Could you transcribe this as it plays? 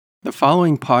The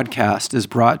following podcast is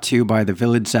brought to you by the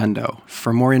Village Zendo.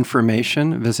 For more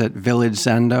information, visit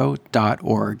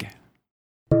villagezendo.org.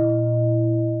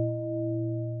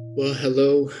 Well,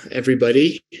 hello,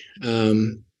 everybody. My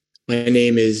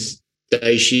name is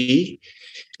Daishi,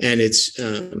 and it's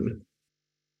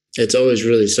always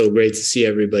really so great to see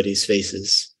everybody's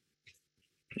faces,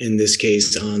 in this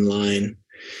case, online.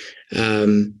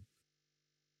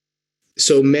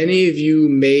 So many of you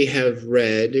may have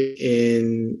read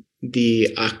in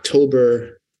the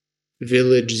October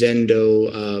Village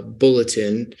Zendo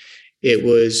bulletin. It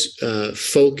was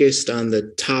focused on the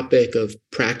topic of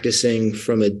practicing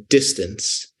from a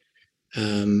distance.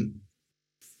 And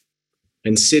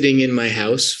sitting in my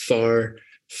house far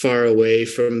away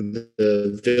from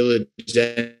the Village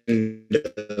Zendo,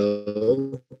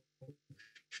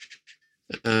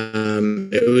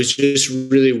 it was just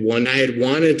really I had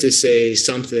wanted to say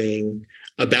something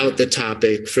about the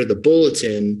topic for the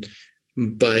bulletin,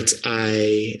 but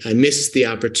I missed the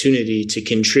opportunity to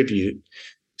contribute.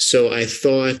 So I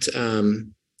thought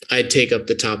I'd take up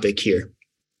the topic here.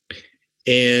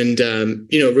 And,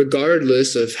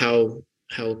 regardless of how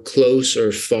close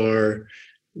or far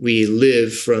we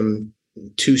live from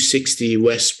 260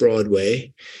 West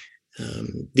Broadway,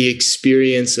 the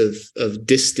experience of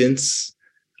distance,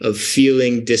 of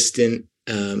feeling distant,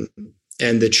 and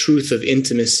the truth of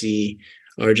intimacy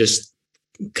are just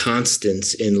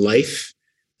constants in life,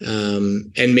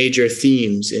 and major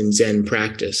themes in Zen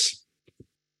practice.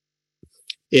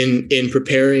 In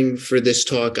preparing for this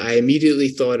talk, I immediately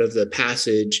thought of the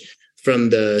passage from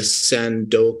the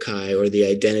Sandokai, or the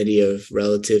identity of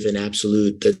relative and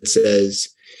absolute, that says,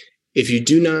 "If you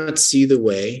do not see the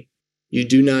way, you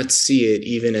do not see it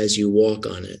even as you walk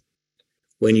on it.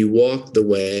 When you walk the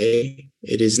way,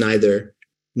 it is neither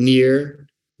near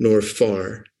nor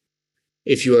far.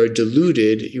 If you are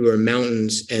deluded, you are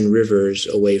mountains and rivers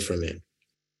away from it."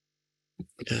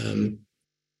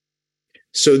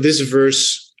 So this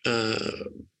verse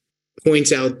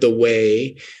points out the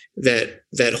way that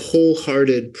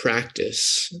wholehearted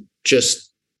practice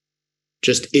just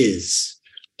is,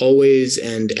 always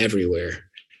and everywhere.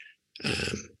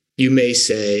 You may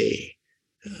say,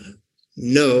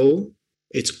 no,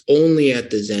 it's only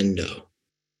at the Zendo.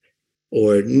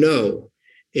 Or no,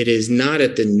 it is not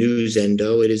at the new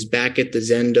Zendo, it is back at the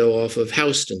Zendo off of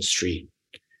Houston Street.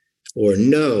 Or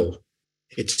no,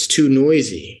 it's too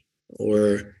noisy.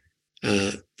 Or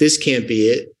this can't be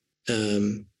it.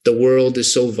 The world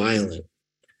is so violent.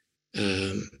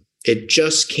 It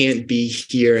just can't be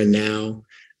here and now,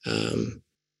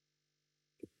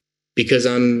 because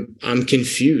I'm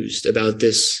confused about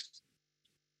this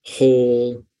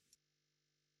whole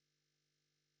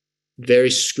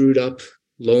very screwed up,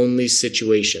 lonely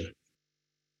situation.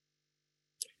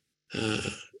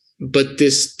 But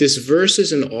this verse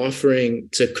is an offering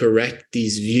to correct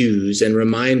these views and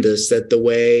remind us that the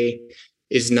way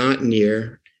is not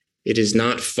near, it is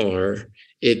not far.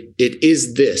 It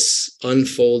is this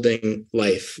unfolding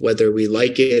life, whether we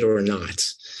like it or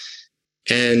not.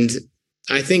 And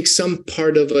I think some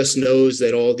part of us knows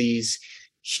that all these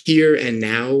here and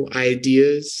now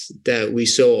ideas that we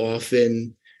so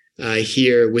often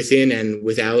hear within and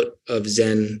without of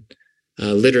Zen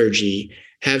liturgy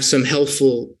have some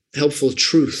helpful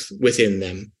truth within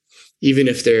them, even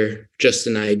if they're just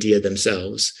an idea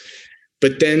themselves.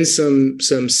 But then some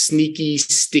sneaky,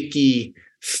 sticky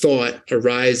thought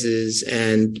arises,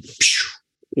 and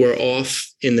we're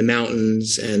off in the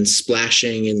mountains and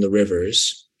splashing in the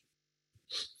rivers.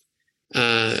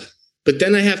 But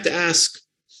then I have to ask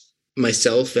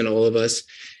myself and all of us,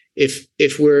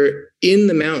 if we're in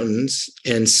the mountains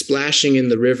and splashing in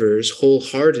the rivers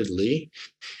wholeheartedly,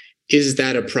 is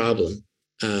that a problem?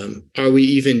 Are we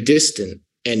even distant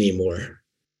anymore?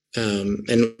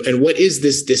 And what is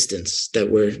this distance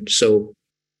that we're so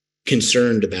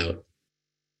concerned about?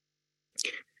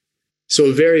 So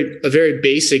a very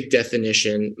basic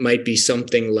definition might be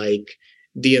something like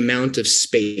the amount of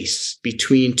space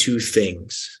between two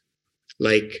things,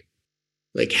 like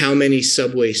how many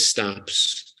subway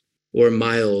stops or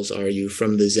miles are you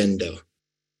from the Zendo?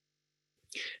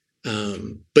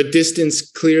 But distance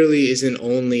clearly isn't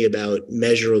only about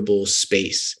measurable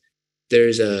space.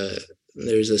 There's a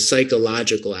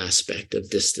psychological aspect of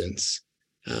distance,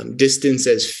 distance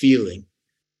as feeling.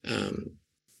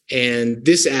 And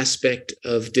this aspect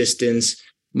of distance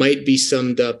might be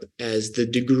summed up as the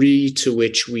degree to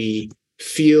which we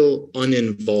feel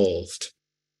uninvolved,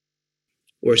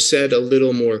 or said a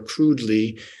little more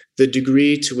crudely, the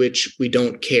degree to which we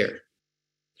don't care.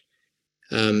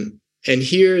 And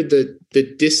here the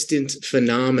distant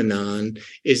phenomenon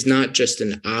is not just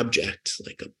an object,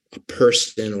 like a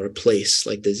person or a place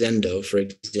like the Zendo, for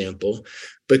example,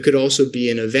 but could also be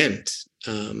an event,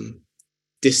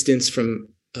 distance from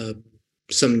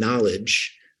some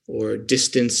knowledge, or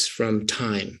distance from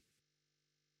time.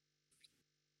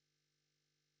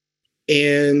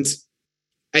 And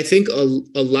I think a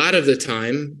lot of the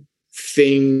time,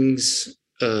 things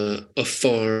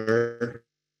afar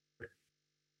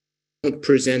don't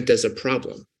present as a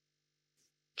problem,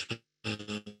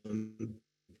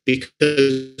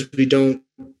 because we don't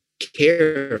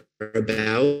care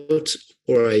about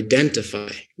or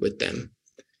identify with them.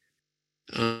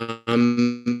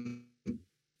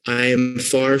 I am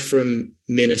far from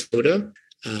Minnesota.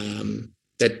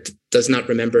 That does not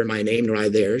remember my name, nor I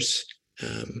theirs.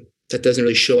 That doesn't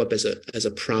really show up as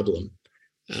a problem.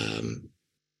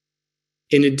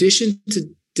 In addition to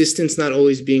distance not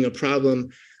always being a problem,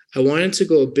 I wanted to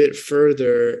go a bit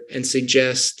further and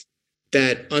suggest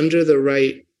that under the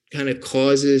right kind of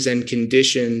causes and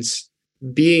conditions,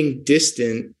 being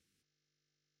distant,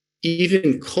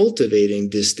 even cultivating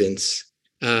distance,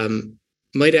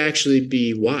 might actually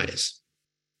be wise.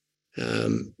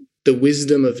 The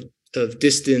wisdom of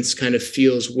distance kind of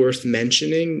feels worth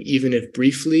mentioning, even if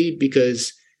briefly,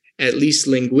 because at least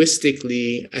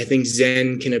linguistically, I think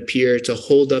Zen can appear to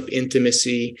hold up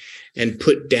intimacy and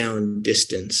put down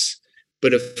distance.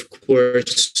 But of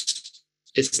course,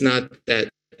 it's not that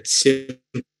simple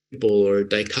or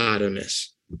dichotomous.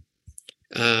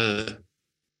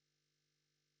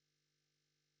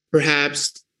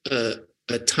 Perhaps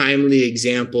a timely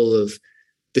example of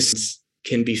this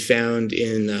can be found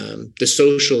in the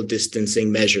social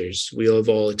distancing measures we have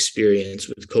all experienced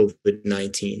with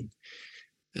COVID-19.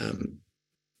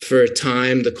 For a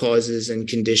time, the causes and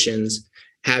conditions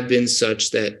have been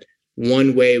such that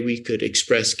one way we could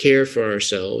express care for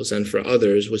ourselves and for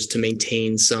others was to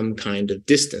maintain some kind of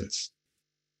distance.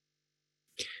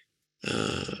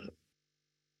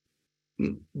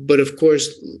 But of course,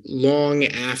 long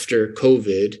after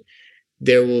COVID,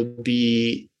 there will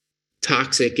be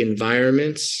toxic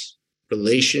environments,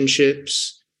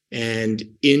 relationships, and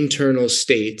internal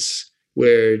states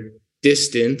where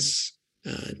distance,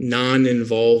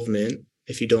 non-involvement,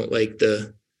 if you don't like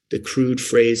the crude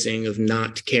phrasing of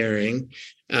not caring,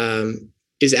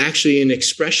 is actually an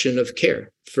expression of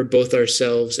care for both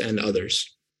ourselves and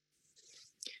others.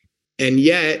 And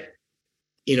yet,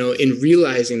 in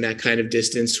realizing that kind of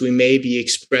distance, we may be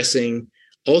expressing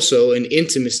also an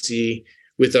intimacy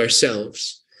with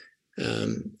ourselves.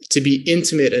 To be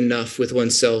intimate enough with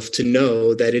oneself to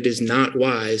know that it is not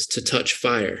wise to touch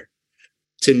fire,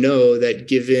 to know that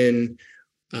given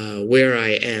where I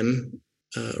am,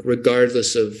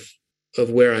 regardless of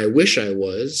where I wish I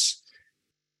was,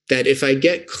 that if I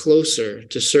get closer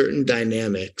to certain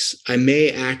dynamics, I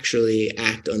may actually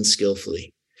act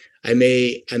unskillfully. I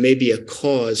may be a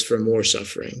cause for more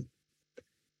suffering.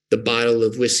 The bottle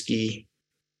of whiskey,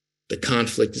 the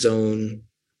conflict zone,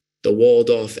 the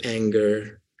walled-off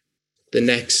anger, the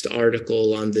next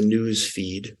article on the news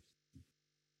feed.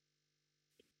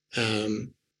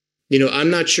 I'm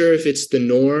not sure if it's the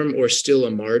norm or still a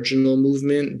marginal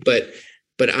movement, but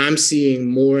I'm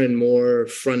seeing more and more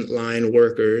frontline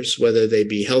workers, whether they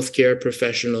be healthcare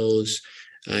professionals,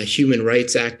 human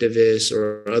rights activists,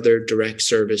 or other direct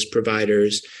service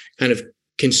providers, kind of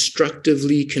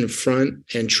constructively confront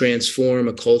and transform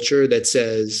a culture that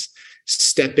says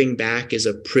stepping back is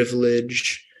a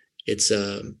privilege, it's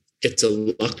a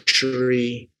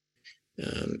luxury,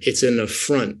 it's an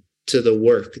affront to the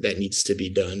work that needs to be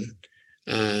done,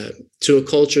 to a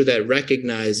culture that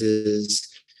recognizes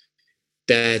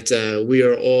that we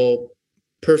are all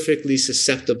perfectly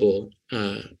susceptible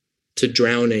to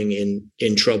drowning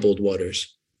in troubled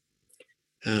waters.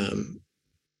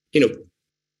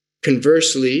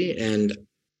 Conversely, and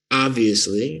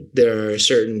obviously, there are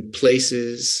certain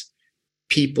places,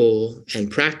 people, and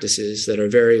practices that are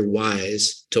very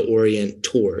wise to orient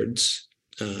towards,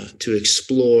 to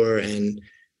explore and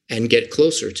get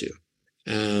closer to.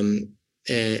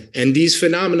 And these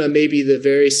phenomena may be the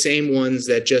very same ones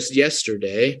that just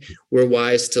yesterday were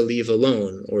wise to leave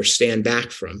alone or stand back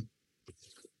from.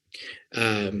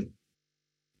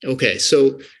 Okay,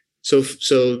 so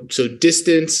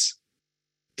distance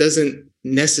doesn't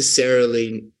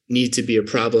necessarily need to be a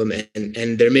problem,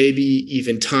 and there may be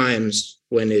even times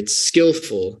when it's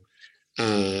skillful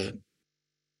to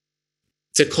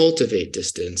cultivate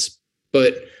distance.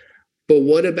 But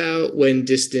what about when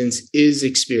distance is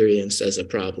experienced as a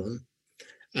problem?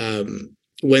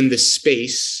 When the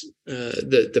space,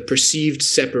 the perceived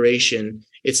separation,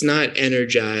 it's not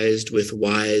energized with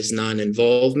wise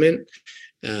non-involvement,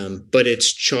 but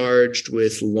it's charged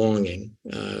with longing,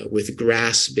 with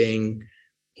grasping,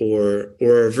 or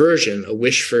aversion, a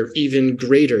wish for even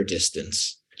greater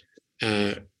distance.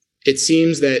 It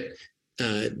seems that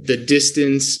the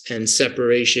distance and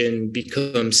separation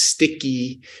become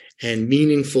sticky and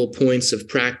meaningful points of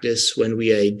practice when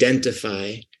we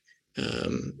identify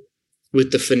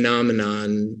with the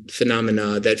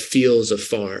phenomena that feels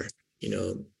afar.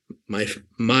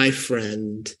 My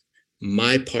friend,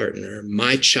 my partner,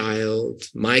 my child,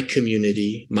 my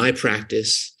community, my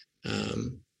practice,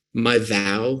 my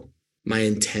vow, my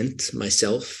intent,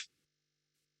 myself.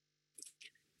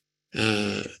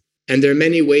 And there are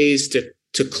many ways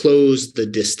to close the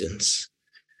distance.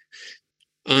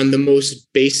 On the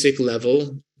most basic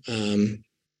level,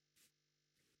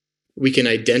 we can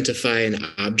identify an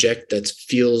object that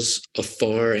feels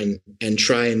afar and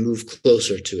try and move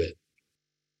closer to it.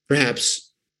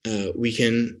 Perhaps we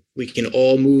can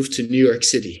all move to New York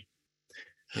City,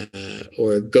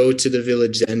 or go to the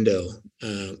village Zendo,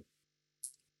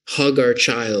 hug our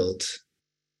child,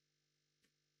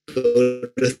 go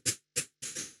to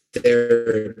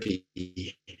therapy,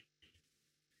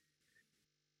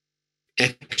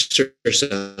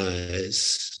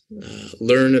 exercise,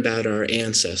 learn about our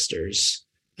ancestors.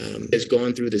 Has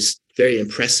gone through this very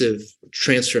impressive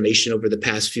transformation over the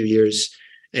past few years,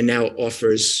 and now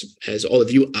offers, as all of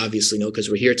you obviously know because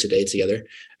we're here today together,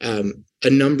 a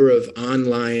number of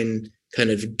online kind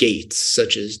of gates,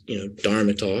 such as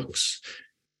Dharma talks,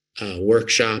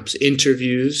 workshops,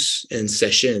 interviews, and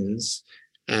sessions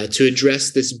to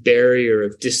address this barrier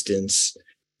of distance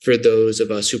for those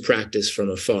of us who practice from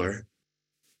afar.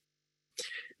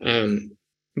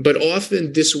 But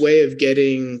often this way of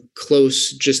getting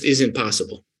close just isn't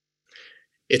possible.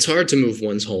 It's hard to move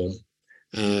one's home.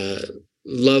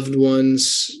 Loved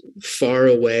ones far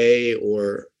away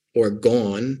or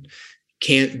gone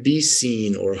can't be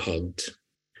seen or hugged.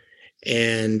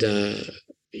 And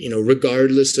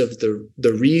regardless of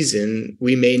the reason,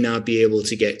 we may not be able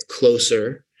to get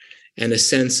closer, and a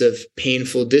sense of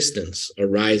painful distance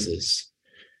arises.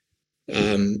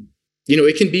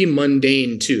 It can be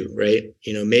mundane too, right?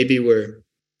 Maybe we're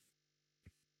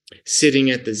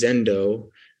sitting at the Zendo,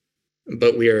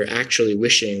 but we are actually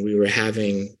wishing we were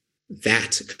having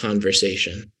that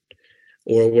conversation.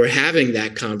 Or we're having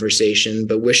that conversation,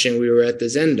 but wishing we were at the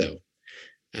Zendo.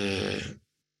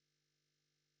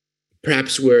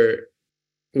 Perhaps we're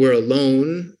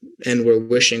alone and we're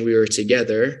wishing we were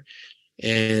together.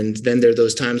 And then there are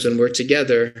those times when we're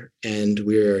together and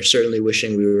we're certainly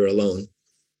wishing we were alone.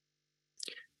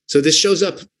 So this shows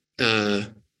up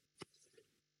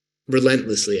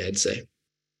relentlessly, I'd say.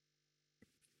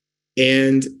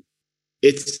 And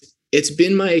it's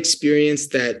been my experience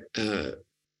that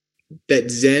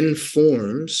Zen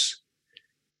forms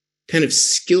kind of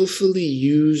skillfully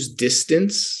use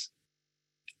distance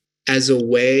as a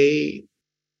way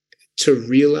to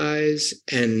realize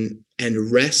and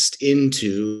rest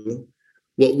into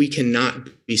what we cannot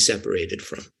be separated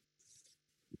from.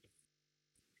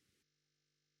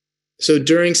 So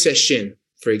during sesshin,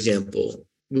 for example,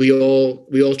 we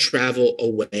all travel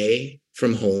away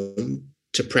from home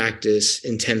to practice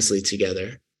intensely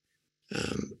together.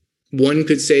 One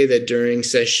could say that during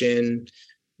sesshin,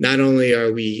 not only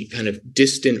are we kind of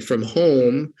distant from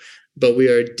home, but we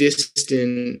are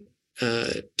distant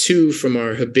too from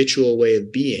our habitual way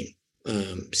of being,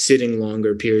 sitting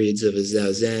longer periods of a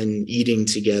zazen, eating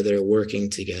together, working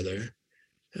together.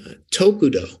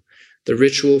 Tokudo, the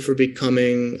ritual for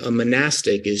becoming a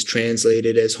monastic, is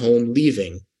translated as home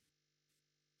leaving.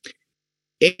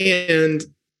 And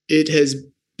it has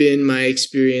been my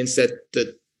experience that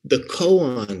the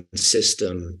koan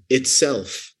system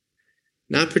itself,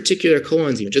 not particular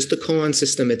koans even, just the koan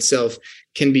system itself,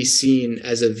 can be seen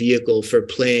as a vehicle for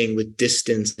playing with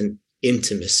distance and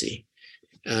intimacy.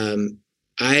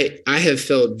 I have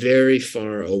felt very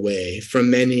far away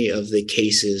from many of the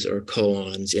cases or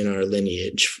koans in our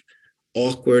lineage,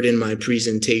 awkward in my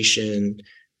presentation,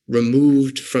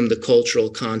 removed from the cultural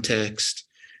context,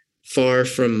 far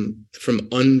from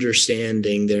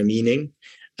understanding their meaning,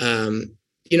 and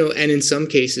in some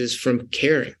cases from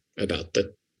caring about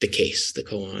the case, the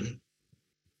koan.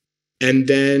 And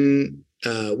then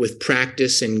with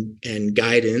practice and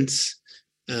guidance,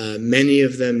 many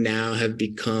of them now have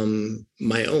become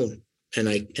my own, and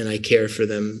I care for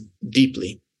them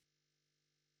deeply.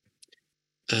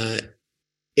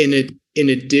 In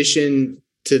addition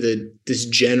to this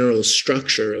general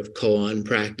structure of koan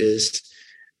practice,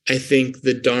 I think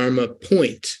the Dharma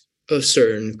point of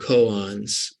certain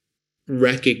koans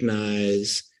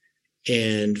recognize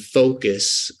and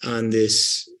focus on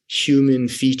this human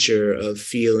feature of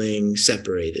feeling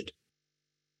separated.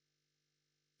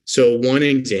 So one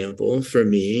example for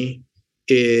me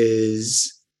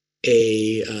is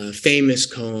a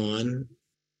famous koan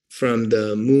from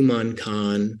the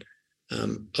Mumonkan,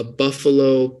 a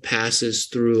buffalo passes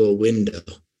through a window.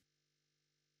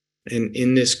 And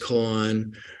in this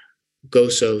koan,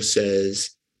 Goso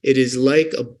says, it is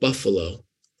like a buffalo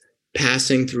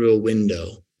passing through a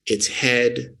window. Its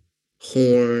head,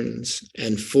 horns,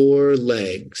 and 4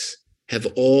 legs have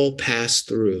all passed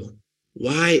through.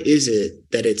 Why is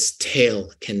it that its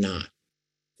tail cannot?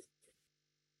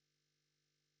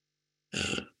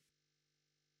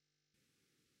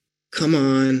 Come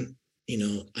on,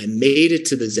 I made it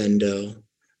to the Zendo.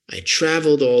 I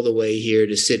traveled all the way here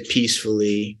to sit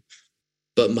peacefully,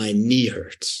 but my knee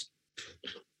hurts.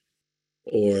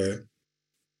 Or,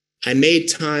 I made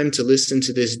time to listen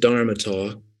to this Dharma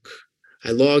talk.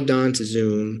 I logged on to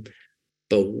Zoom,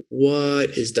 but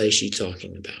what is Daishi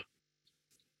talking about?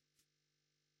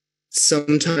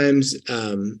 Sometimes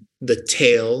the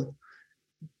tail,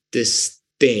 this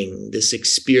thing, this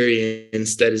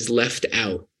experience that is left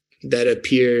out, that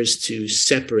appears to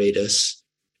separate us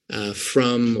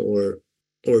from or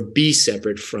be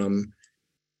separate from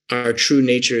our true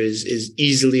nature is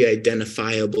easily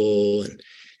identifiable and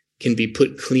can be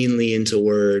put cleanly into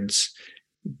words.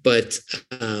 But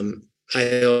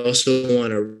I also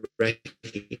want to recognize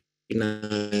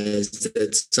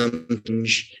that something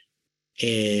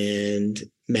and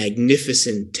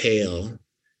magnificent tale,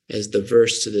 as the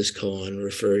verse to this koan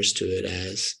refers to it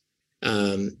as,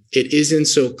 it isn't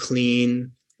so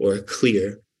clean or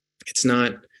clear. It's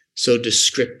not so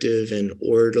descriptive and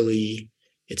orderly.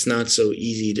 It's not so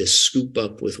easy to scoop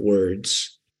up with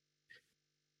words.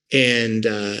 And,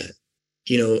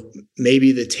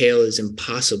 maybe the tale is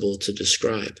impossible to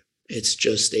describe. It's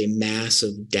just a mass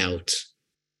of doubt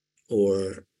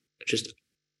or just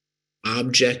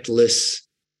objectless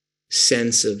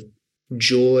sense of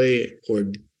joy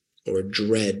or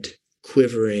dread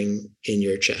quivering in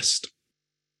your chest.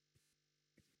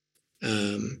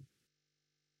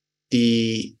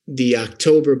 The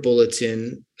October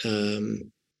bulletin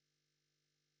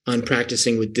on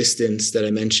practicing with distance that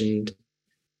I mentioned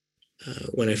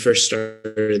when I first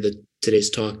started today's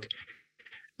talk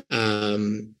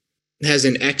has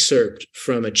an excerpt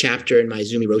from a chapter in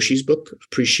Maezumi Roshi's book,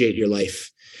 Appreciate Your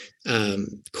Life,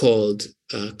 called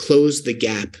Close the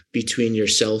Gap Between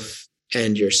Yourself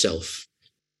and Yourself,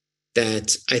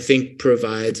 that I think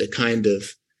provides a kind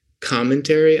of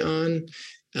commentary on,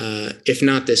 if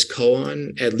not this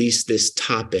koan, at least this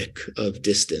topic of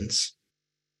distance.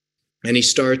 And he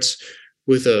starts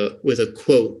with a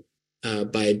quote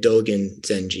by Dogen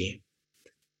Zenji.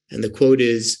 And the quote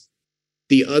is,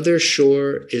 "The other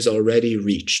shore is already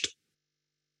reached."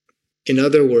 In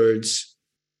other words,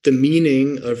 the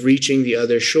meaning of reaching the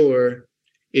other shore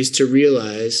is to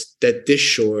realize that this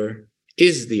shore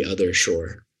is the other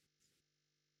shore.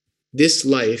 This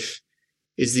life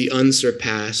is the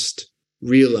unsurpassed,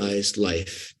 realized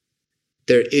life.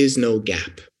 There is no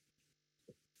gap.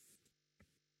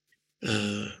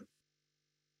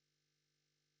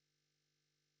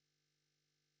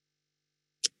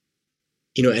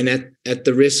 And at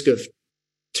the risk of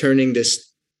turning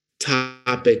this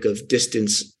topic of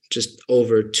distance just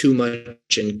over too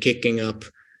much and kicking up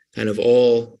kind of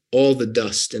all the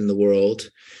dust in the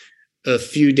world, a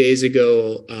few days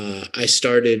ago, I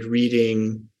started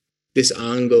reading this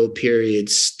Ango period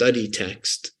study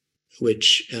text,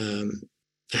 which I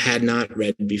had not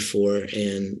read before,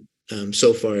 and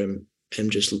so far I'm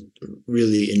just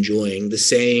really enjoying the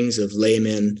sayings of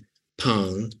layman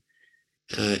Pang.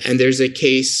 And there's a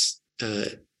case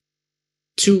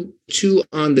too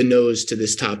on the nose to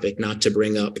this topic not to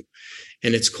bring up,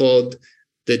 and it's called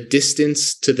The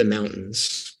Distance to the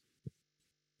Mountains.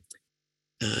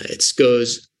 It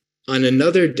goes, on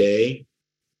another day,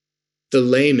 the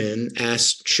layman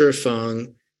asked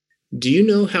Shifeng, "Do you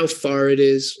know how far it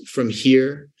is from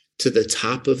here to the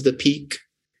top of the peak?"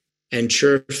 And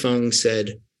Shifeng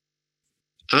said,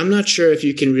 "I'm not sure if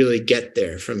you can really get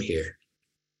there from here."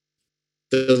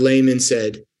 The layman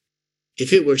said,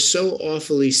 "If it were so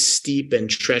awfully steep and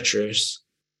treacherous,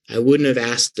 I wouldn't have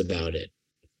asked about it."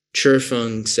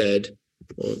 Shifeng said,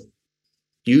 "Well,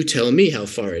 you tell me how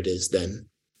far it is then."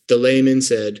 The layman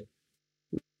said,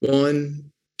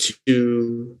 1,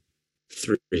 2,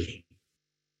 3.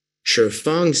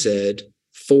 Shifeng said,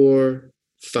 4,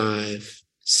 5,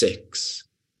 6.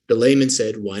 The layman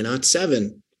said, "Why not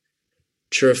 7?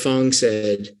 Shifeng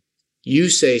said, "You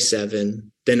say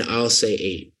 7, then I'll say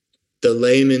 8. The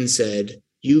layman said,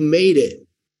 "You made it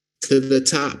to the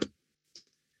top."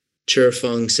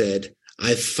 Feng said,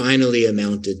 "I've finally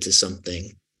amounted to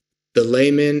something." The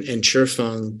layman and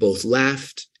Feng both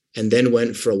laughed and then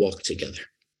went for a walk together.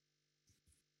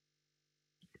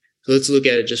 So let's look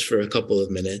at it just for a couple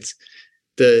of minutes.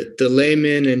 The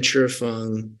layman and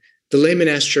Feng, the layman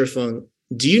asked Feng,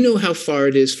 "Do you know how far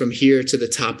it is from here to the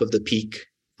top of the peak?"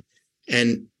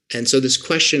 And so this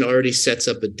question already sets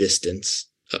up a distance,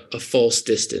 a false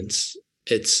distance.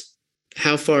 It's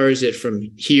how far is it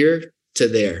from here to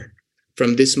there,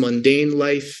 from this mundane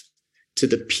life to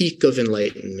the peak of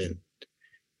enlightenment?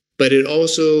 But it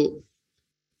also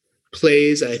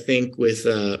plays, I think, with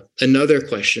another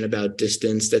question about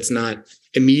distance that's not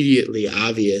immediately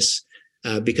obvious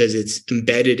because it's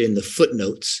embedded in the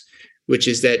footnotes, which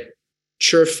is that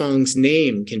Feng's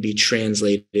name can be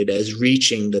translated as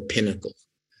reaching the pinnacle.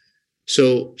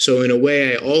 So in a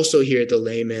way, I also hear the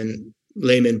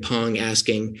layman Pong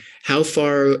asking, "How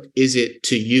far is it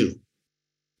to you?"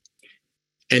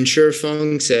 And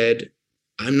Feng said,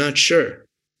 "I'm not sure.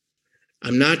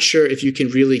 I'm not sure if you can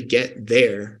really get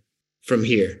there from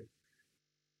here."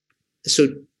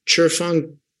 So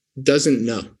Feng doesn't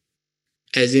know,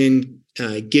 as in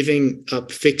giving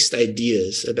up fixed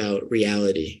ideas about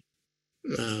reality,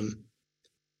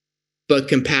 but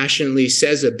compassionately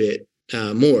says a bit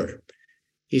more.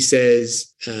 He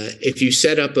says, if you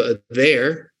set up a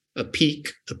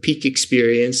peak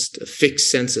experience, a fixed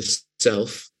sense of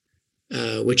self,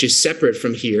 which is separate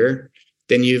from here,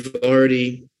 then you've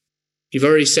already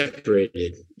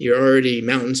separated. You're already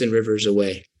mountains and rivers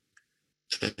away.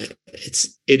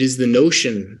 It is the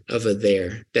notion of a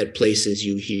there that places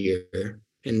you here,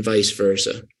 and vice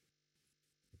versa.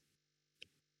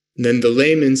 And then the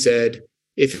layman said,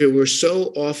 "If it were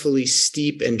so awfully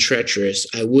steep and treacherous,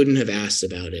 I wouldn't have asked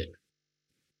about it."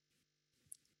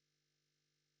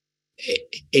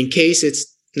 In case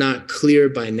it's not clear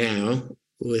by now,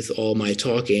 with all my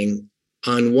talking,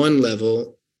 on one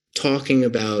level, talking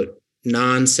about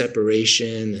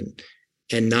non-separation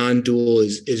and non-dual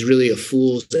is really a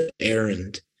fool's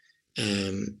errand.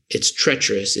 It's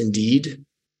treacherous indeed,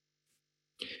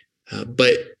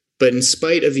 but in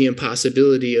spite of the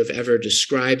impossibility of ever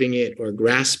describing it or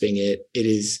grasping it,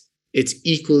 it's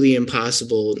equally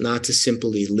impossible not to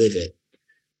simply live it,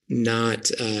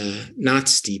 not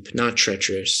steep, not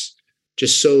treacherous,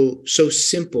 just so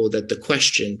simple that the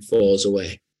question falls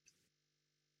away.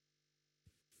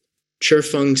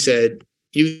 Feng said,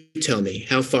 "You tell me,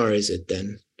 how far is it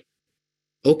then?"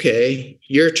 "Okay,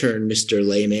 your turn, Mr.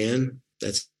 Layman."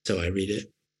 That's how I read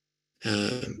it.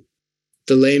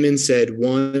 The layman said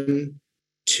 1,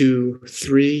 2,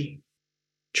 3.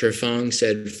 Feng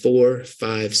said 4,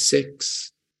 5,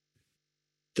 6.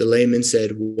 The layman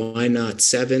said, "Why not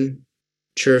 7?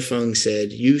 Feng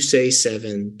said, "You say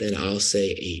 7, then I'll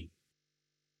say 8.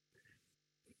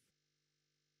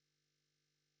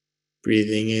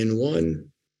 Breathing in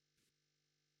 1,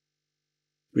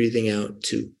 breathing out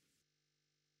 2.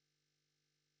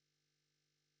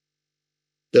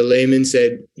 The layman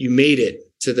said, "You made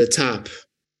it to the top."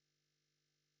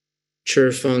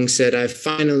 Feng said, "I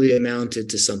finally amounted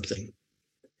to something."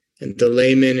 And the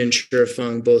layman and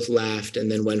Feng both laughed and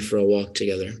then went for a walk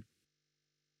together.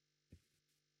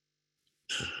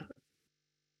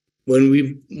 When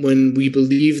we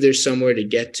believe there's somewhere to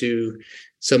get to,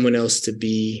 someone else to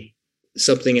be,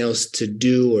 something else to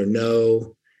do or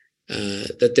know,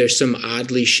 that there's some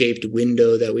oddly shaped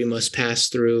window that we must pass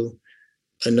through,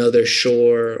 another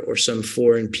shore or some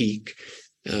foreign peak,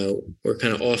 we're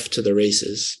kind of off to the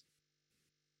races.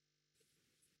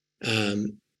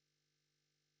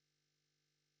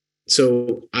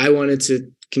 So I wanted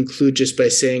to conclude just by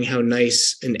saying how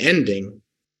nice an ending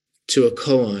to a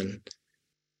koan,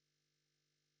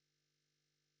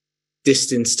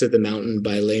 Distance to the Mountain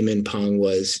by Layman Pong,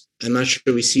 was. I'm not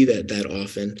sure we see that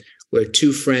often, where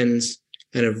two friends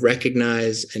kind of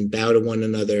recognize and bow to one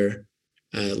another,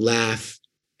 laugh,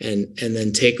 and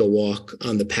then take a walk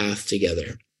on the path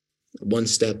together. 1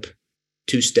 step,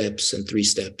 2 steps, and 3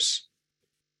 steps.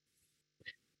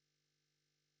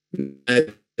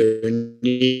 Neither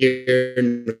near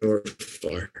nor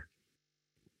far.